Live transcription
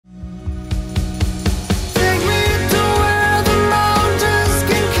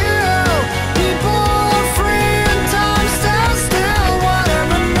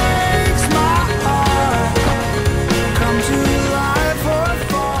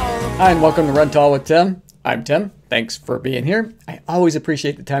Hi, and welcome to Run Tall with Tim. I'm Tim. Thanks for being here. I always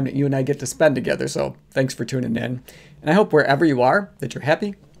appreciate the time that you and I get to spend together, so thanks for tuning in. And I hope wherever you are that you're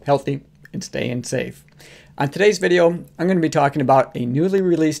happy, healthealthy, and staying safe. On today's video, I'm going to be talking about a newly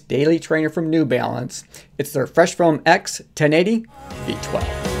released daily trainer from New Balance. It's their Fresh Foam X 1080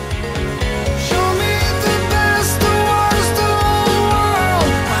 V12.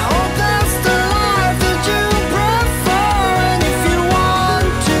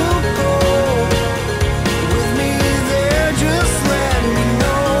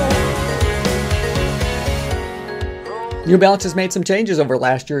 New Balance has made some changes over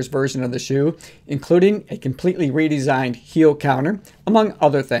last year's version of the shoe, including a completely redesigned heel counter, among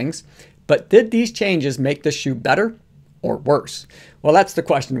other things. But did these changes make the shoe better or worse? Well, that's the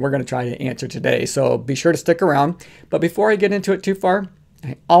question we're going to try to answer today, so be sure to stick around. But before I get into it too far,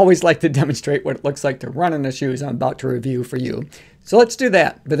 I always like to demonstrate what it looks like to run in the shoes I'm about to review for you. So let's do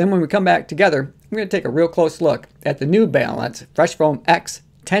that. But then when we come back together, I'm going to take a real close look at the New Balance Fresh Foam X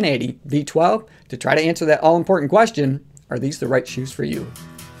 1080 V12 to try to answer that all-important question: are these the right shoes for you?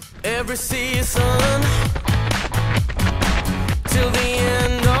 Every season till the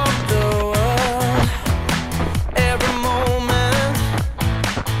end of the world, every moment,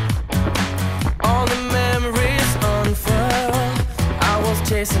 all the memories unfurl. I was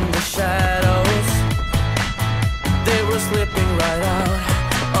chasing the shadows, they were slipping right out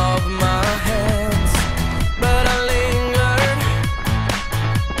of my hands, but I lingered.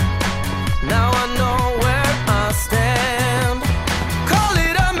 Now I know where I stand.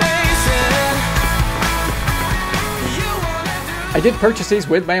 I did purchase these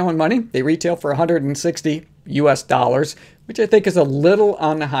with my own money. They retail for $160 US, which I think is a little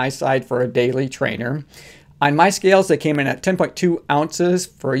on the high side for a daily trainer. On my scales, they came in at 10.2 ounces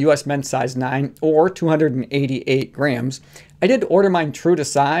for a US men's size 9 or 288 grams. I did order mine true to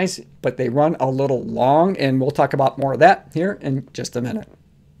size, but they run a little long, and we'll talk about more of that here in just a minute.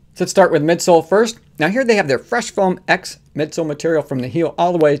 So let's start with midsole first. Now here they have their Fresh Foam X midsole material from the heel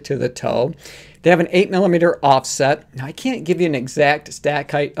all the way to the toe. They have an 8mm offset. Now I can't give you an exact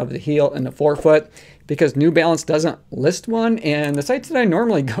stack height of the heel and the forefoot because New Balance doesn't list one, and the sites that I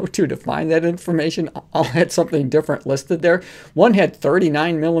normally go to find that information all had something different listed there. One had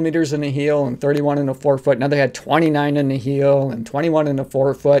 39mm in the heel and 31 in the forefoot. Another had 29 in the heel and 21 in the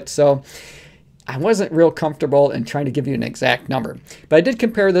forefoot. So I wasn't real comfortable in trying to give you an exact number, but I did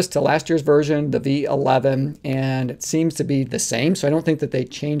compare this to last year's version, the V11, and it seems to be the same. So I don't think that they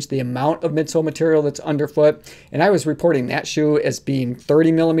changed the amount of midsole material that's underfoot. And I was reporting that shoe as being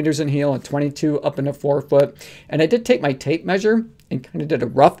 30mm in heel and 22 up in the forefoot. And I did take my tape measure and kind of did a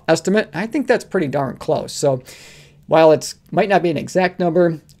rough estimate. I think that's pretty darn close. So while it might not be an exact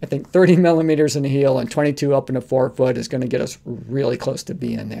number, I think 30mm in the heel and 22 up in the forefoot is going to get us really close to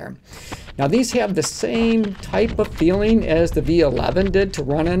being there. Now these have the same type of feeling as the V11 did to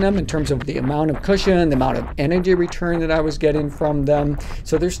run in them in terms of the amount of cushion, the amount of energy return that I was getting from them.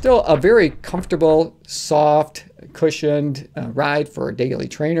 So they're still a very comfortable, soft, cushioned ride for a daily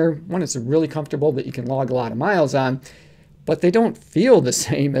trainer. One that's really comfortable that you can log a lot of miles on. But they don't feel the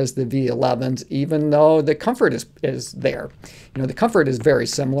same as the V11s, even though the comfort is there. You know, the comfort is very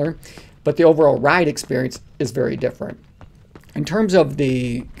similar, but the overall ride experience is very different. In terms of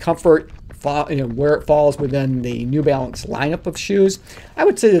the comfort, where it falls within the New Balance lineup of shoes, I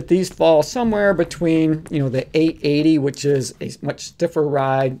would say that these fall somewhere between, the 880, which is a much stiffer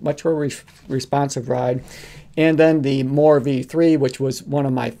ride, much more responsive ride, and then the More V3, which was one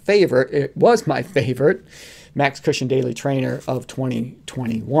of my favorite. It was my favorite Max Cushion Daily Trainer of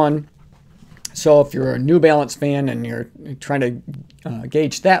 2021. So if you're a New Balance fan and you're trying to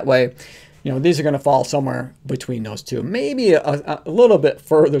gauge that way, these are going to fall somewhere between those two. Maybe a little bit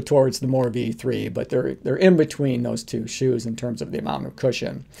further towards the More V3, but they're in between those two shoes in terms of the amount of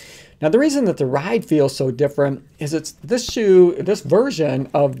cushion. Now the reason that the ride feels so different is this version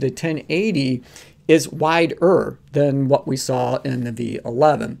of the 1080 is wider than what we saw in the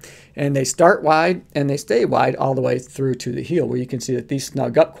V11. And they start wide and they stay wide all the way through to the heel, where you can see that these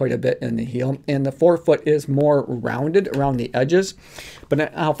snug up quite a bit in the heel, and the forefoot is more rounded around the edges. But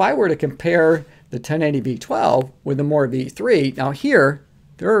now if I were to compare the 1080 V12 with the More V3, now here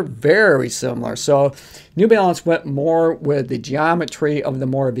they're very similar. So New Balance went more with the geometry of the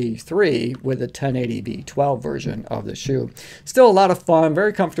more V3 with the 1080 V12 version of the shoe. Still a lot of fun,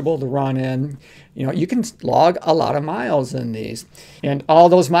 very comfortable to run in. You know, you can log a lot of miles in these. And all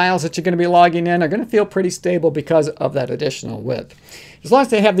those miles that you're going to be logging in are going to feel pretty stable because of that additional width. As long as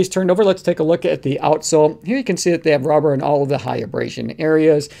they have these turned over, let's take a look at the outsole. Here you can see that they have rubber in all of the high abrasion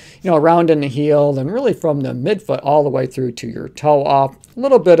areas, you know, around in the heel and really from the midfoot all the way through to your toe off. A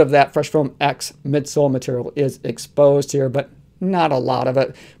little bit of that Fresh Foam X midsole material is exposed here, but not a lot of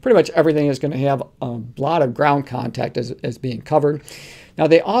it. Pretty much everything is going to have a lot of ground contact as being covered. Now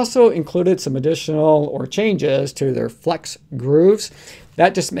they also included some additional or changes to their flex grooves.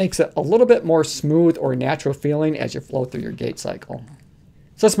 That just makes it a little bit more smooth or natural feeling as you flow through your gait cycle.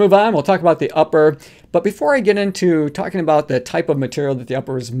 So let's move on. We'll talk about the upper. But before I get into talking about the type of material that the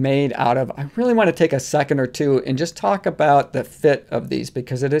upper is made out of, I really want to take a second or two and just talk about the fit of these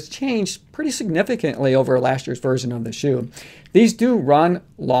because it has changed pretty significantly over last year's version of the shoe. These do run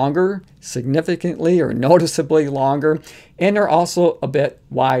longer, significantly or noticeably longer, and they're also a bit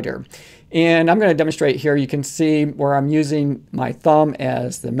wider. And I'm going to demonstrate here. You can see where I'm using my thumb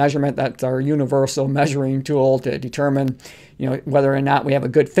as the measurement. That's our universal measuring tool to determine, you know, whether or not we have a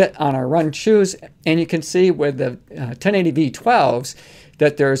good fit on our run shoes. And you can see with the 1080 V12s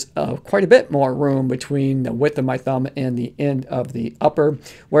that there's quite a bit more room between the width of my thumb and the end of the upper,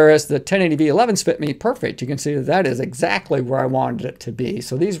 whereas the 1080 V11s fit me perfect. You can see that that is exactly where I wanted it to be.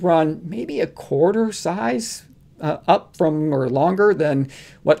 So these run maybe a quarter size up from or longer than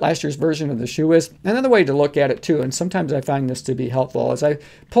what last year's version of the shoe is. Another way to look at it too, and sometimes I find this to be helpful, is I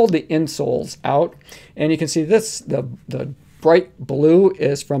pulled the insoles out, and you can see this, the bright blue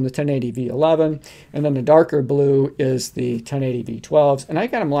is from the 1080 V11, and then the darker blue is the 1080 V12s, and I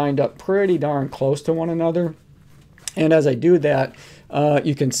got them lined up pretty darn close to one another. And as I do that,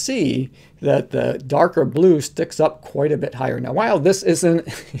 you can see that the darker blue sticks up quite a bit higher. Now, while this isn't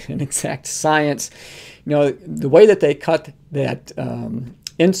an exact science, you know, the way that they cut that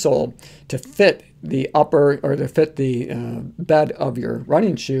insole to fit the upper or to fit the bed of your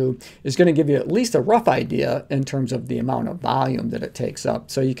running shoe is going to give you at least a rough idea in terms of the amount of volume that it takes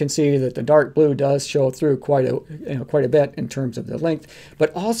up. So you can see that the dark blue does show through quite a bit in terms of the length,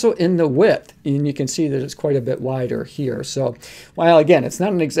 but also in the width, and you can see that it's quite a bit wider here. So while again it's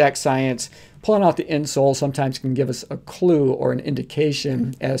not an exact science, pulling out the insole sometimes can give us a clue or an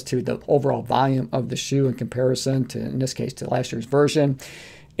indication as to the overall volume of the shoe in comparison to, in this case, to last year's version.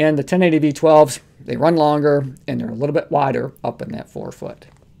 And the 1080 V12s, they run longer and they're a little bit wider up in that forefoot.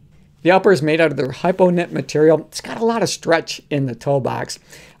 The upper is made out of their hypo-knit material. It's got a lot of stretch in the toe box.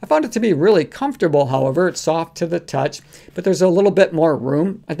 I found it to be really comfortable, however. It's soft to the touch, but there's a little bit more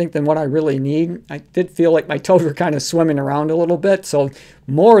room, I think, than what I really need. I did feel like my toes were kind of swimming around a little bit, so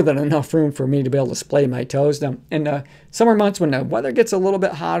more than enough room for me to be able to splay my toes. Now, in the summer months when the weather gets a little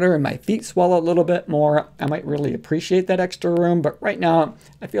bit hotter and my feet swell a little bit more, I might really appreciate that extra room, but right now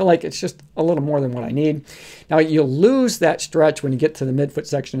I feel like it's just a little more than what I need. Now, you'll lose that stretch when you get to the midfoot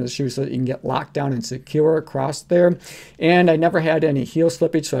section of the shoe so that you can get locked down and secure across there. And I never had any heel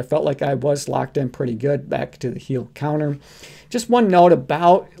slippage, so I felt like I was locked in pretty good back to the heel counter. Just one note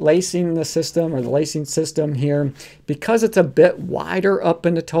about lacing the system or the lacing system here. Because it's a bit wider up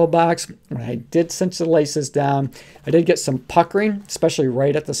in the toe box, when I did cinch the laces down, I did get some puckering, especially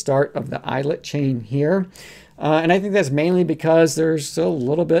right at the start of the eyelet chain here. And I think that's mainly because there's a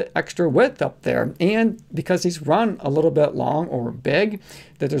little bit extra width up there, and because these run a little bit long or big,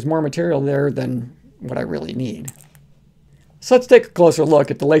 that there's more material there than what I really need. So let's take a closer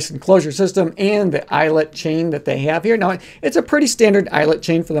look at the lace enclosure system and the eyelet chain that they have here. Now, it's a pretty standard eyelet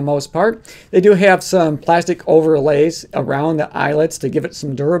chain for the most part. They do have some plastic overlays around the eyelets to give it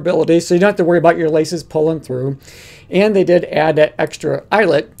some durability, so you don't have to worry about your laces pulling through. And they did add that extra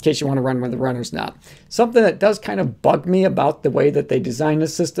eyelet in case you want to run with the runner's knot. Something that does kind of bug me about the way that they designed the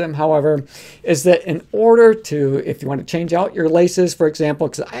system, however, is that in order to, if you want to change out your laces, for example,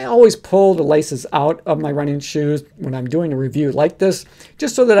 because I always pull the laces out of my running shoes when I'm doing a review like this,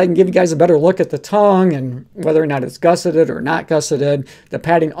 just so that I can give you guys a better look at the tongue and whether or not it's gusseted or not gusseted, the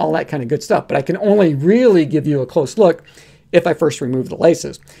padding, all that kind of good stuff. But I can only really give you a close look if I first remove the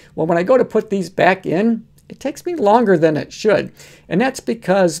laces. Well, when I go to put these back in, it takes me longer than it should. And that's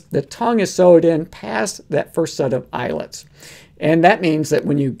because the tongue is sewed in past that first set of eyelets. And that means that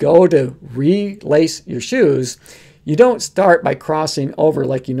when you go to relace your shoes, You don't start by crossing over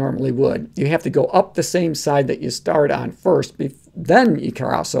like you normally would. You have to go up the same side that you start on first, then you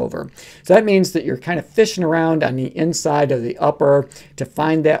cross over. So that means that you're kind of fishing around on the inside of the upper to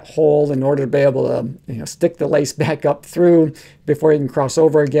find that hole in order to be able to stick the lace back up through before you can cross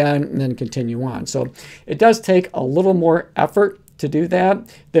over again and then continue on. So it does take a little more effort to do that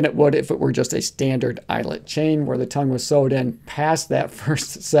than it would if it were just a standard eyelet chain where the tongue was sewed in past that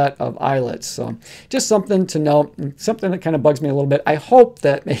first set of eyelets. So just something to note, something that kind of bugs me a little bit. I hope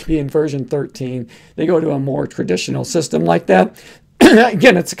that maybe in version 13 they go to a more traditional system like that.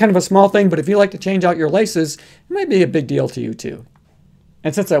 Again, it's kind of a small thing, but if you like to change out your laces, it might be a big deal to you too.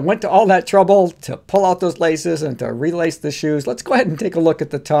 And since I went to all that trouble to pull out those laces and to relace the shoes, let's go ahead and take a look at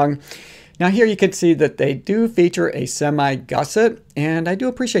the tongue. Now here you can see that they do feature a semi-gusset, and I do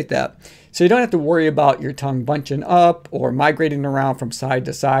appreciate that. So you don't have to worry about your tongue bunching up or migrating around from side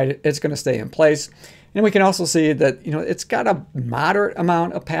to side. It's going to stay in place. And we can also see that it's got a moderate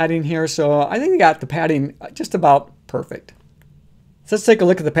amount of padding here, so I think we got the padding just about perfect. So let's take a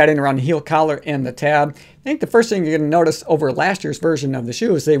look at the padding around the heel collar and the tab. I think the first thing you're going to notice over last year's version of the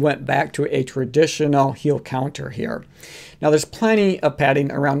shoe is they went back to a traditional heel counter here. Now there's plenty of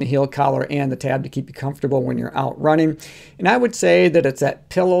padding around the heel collar and the tab to keep you comfortable when you're out running. And I would say that it's that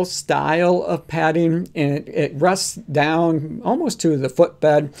pillow style of padding, and it rests down almost to the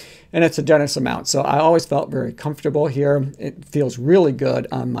footbed, and it's a generous amount. So I always felt very comfortable here. It feels really good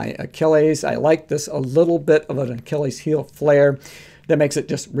on my Achilles. I like this a little bit of an Achilles heel flare that makes it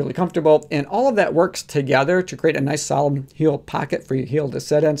just really comfortable. And all of that works together to create a nice solid heel pocket for your heel to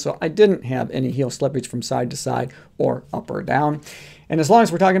sit in. So I didn't have any heel slippage from side to side or up or down. And as long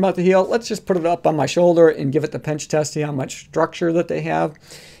as we're talking about the heel, let's just put it up on my shoulder and give it the pinch test, see how much structure that they have.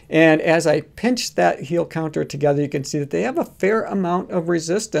 And as I pinch that heel counter together, you can see that they have a fair amount of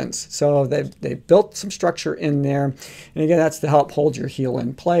resistance. So they've built some structure in there. And again, that's to help hold your heel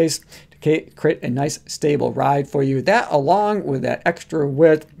in place, create a nice stable ride for you. That along with that extra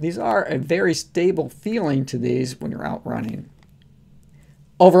width, these are a very stable feeling to these when you're out running.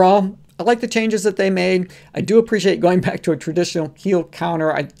 Overall, I like the changes that they made. I do appreciate going back to a traditional heel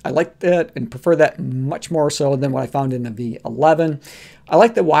counter. I like that and prefer that much more so than what I found in the V11. I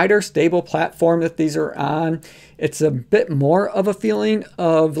like the wider, stable platform that these are on. It's a bit more of a feeling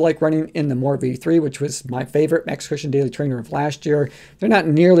of like running in the More V3, which was my favorite Max Cushion Daily Trainer of last year. They're not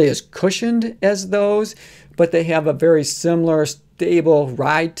nearly as cushioned as those, but they have a very similar, stable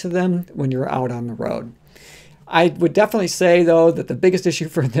ride to them when you're out on the road. I would definitely say, though, that the biggest issue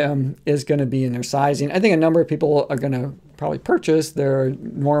for them is going to be in their sizing. I think a number of people are going to probably purchase their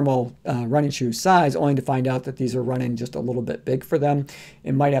normal running shoe size only to find out that these are running just a little bit big for them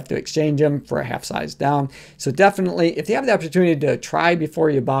and might have to exchange them for a half size down. So definitely, if you have the opportunity to try before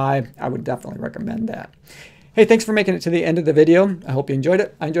you buy, I would definitely recommend that. Hey, thanks for making it to the end of the video. I hope you enjoyed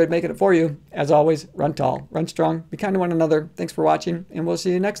it. I enjoyed making it for you. As always, run tall, run strong, be kind to one another. Thanks for watching, and we'll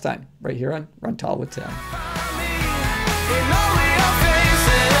see you next time right here on Run Tall with Tim. No.